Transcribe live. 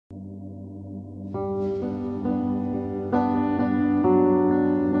I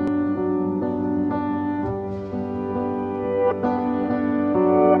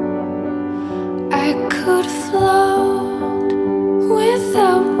could float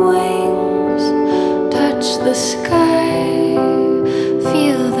without wings, touch the sky,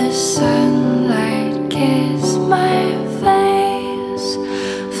 feel the sunlight kiss my face,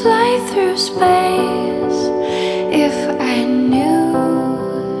 fly through space. If I knew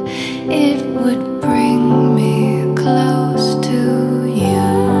it would bring me close to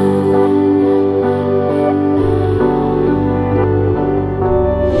you.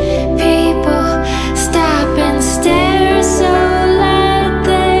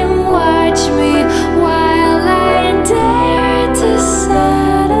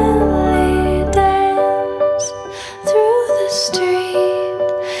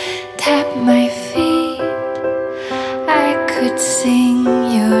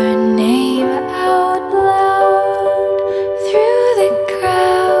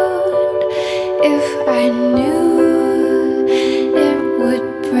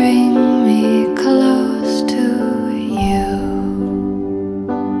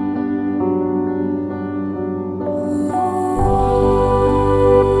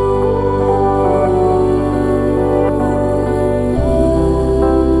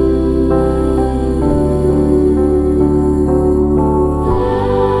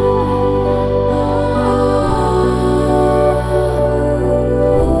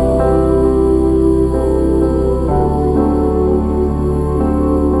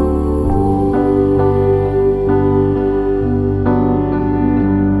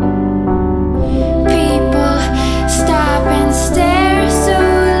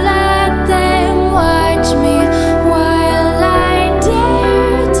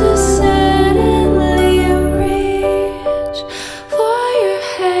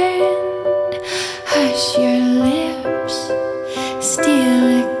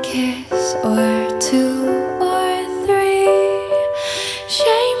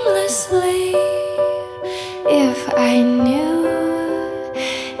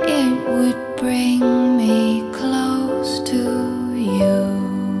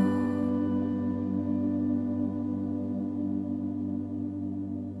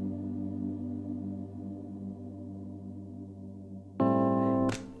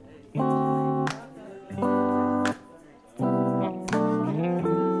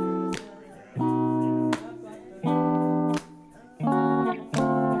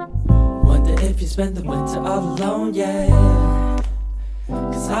 Spend the winter all alone, yeah.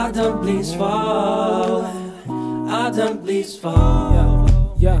 Cause autumnleaves fall, autumnleaves fall.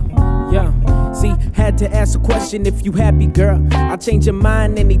 Yeah, see, had to ask a question if you happy, girl. I'll change your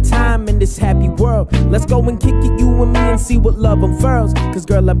mind anytime in this happy world. Let's go and kick it, you and me, and see what love unfurls. Cause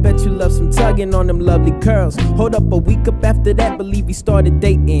girl, I bet you love some tugging on them lovely curls. Hold up, a week up after that, believe we started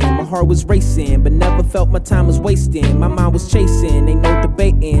dating. My heart was racing, but never felt my time was wasting. My mind was chasing, ain't no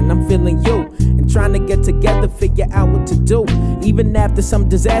debating. I'm feeling you, and trying to get together, figure out what to do. Even after some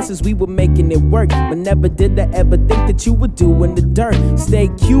disasters, we were making it work. But never did I ever think that you would do in the dirt. Stay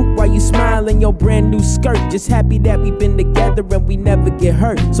cute while you smile in your brand new skirt. Just happy that we've been together and we never get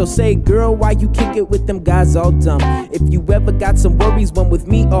hurt. So say, girl, why you kick it with them guys all dumb? If you ever got some worries, when with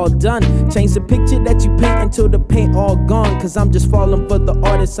me all done, change the picture that you paint until the paint all gone. Cause I'm just falling for the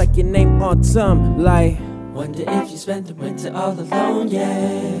artist like your name Autumn. Like, wonder if you spent the winter all alone,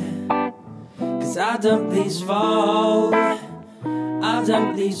 yeah. Cause autumnleaves fall,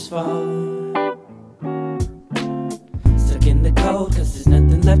 autumnleaves fall. Stuck in the cold cause there's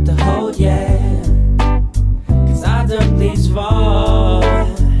nothing left to hold, yeah. Cause autumnleaves fall,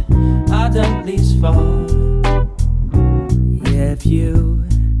 autumnleaves fall. Yeah, if you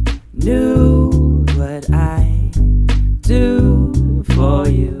knew what I do for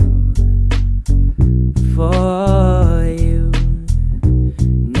you,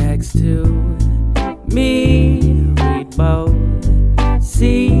 next to me, we both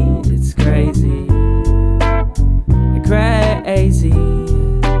see it's crazy, crazy.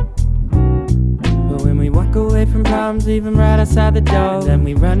 But when we walk away from problems, leave them right outside the door, and then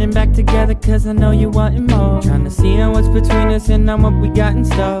we running back together cause I know you wanting more. Trying to see on what's between us and on what we got in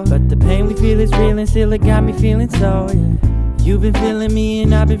store. But the pain we feel is real and still it got me feeling so, yeah. You've been feeling me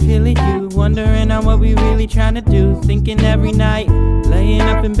and I've been feeling you, wondering on what we really trying to do. Thinking every night, laying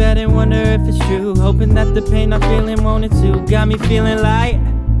up in bed and wonder if it's true. Hoping that the pain I'm feeling won't it too. Got me feeling light.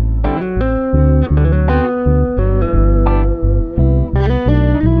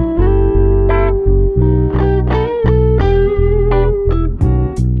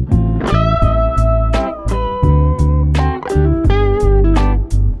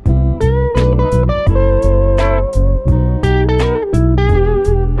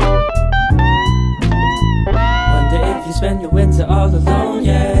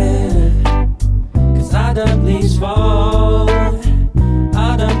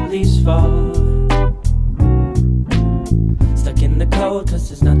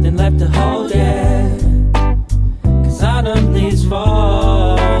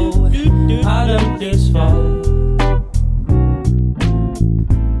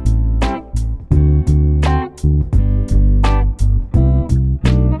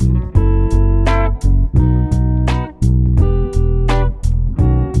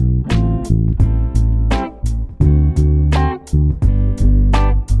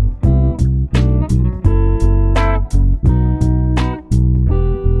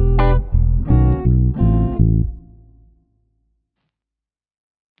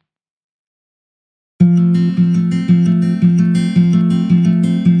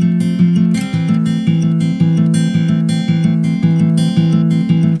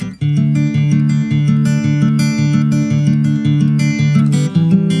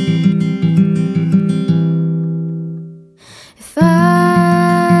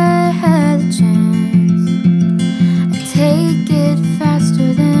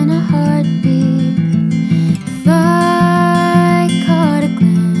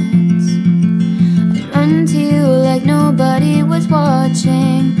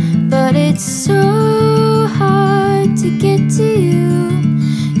 it's so hard to get to you.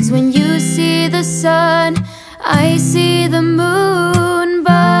 'Cause when you see the sun, I see the moon.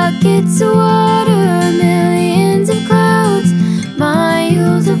 Buckets of water, millions of clouds,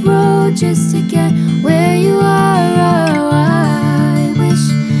 miles of road just to get where you are. Oh, I wish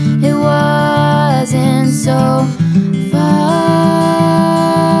it wasn't so far.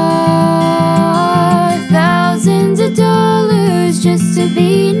 Thousands of dollars just to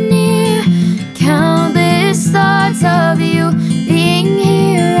be near. Countless thoughts of you being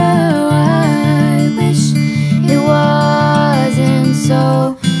here. Oh, I wish it wasn't so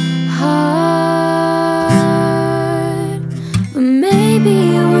hard. But maybe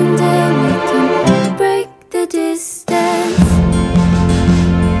one day we can break the distance.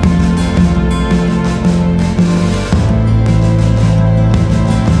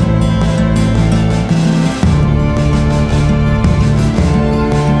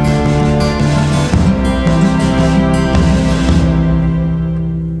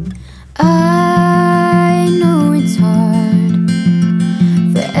 I know it's hard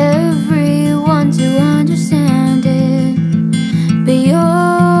for everyone to understand it, but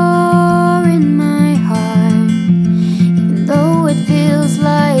you're in my heart, even though it feels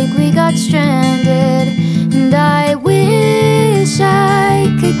like we got stranded. And I wish I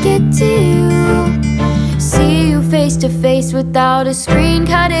could get to you, see you face to face without a screen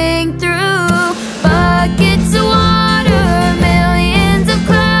cutting through. Buckets of water, millions of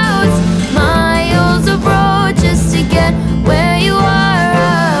clouds, miles of road just to get where you are.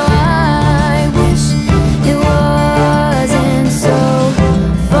 Oh, I wish it wasn't so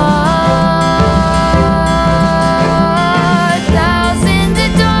far. Thousands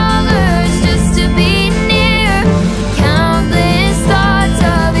of dollars just to be near. Countless thoughts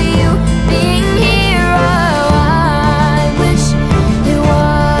of you being here. Oh, I wish it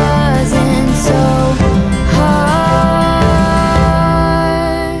wasn't so hard.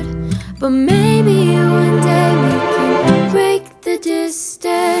 But maybe one day we can break the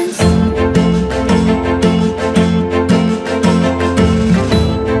distance.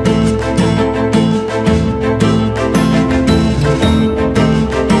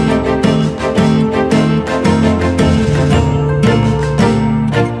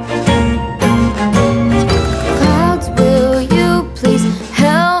 Clouds, will you please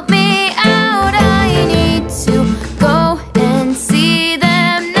help me out? I need to go and see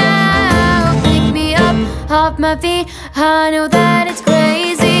them now. Pick me up off my feet. I know that it's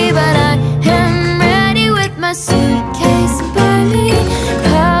crazy, but I am ready with my suitcase by me.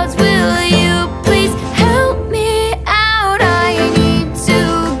 Clouds, will you please help me out? I need to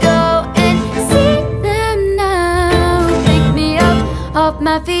go and see them now. Pick me up off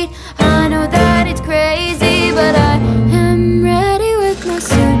my feet. I know that it's crazy, but I am ready with my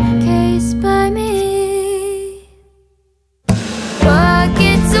suitcase.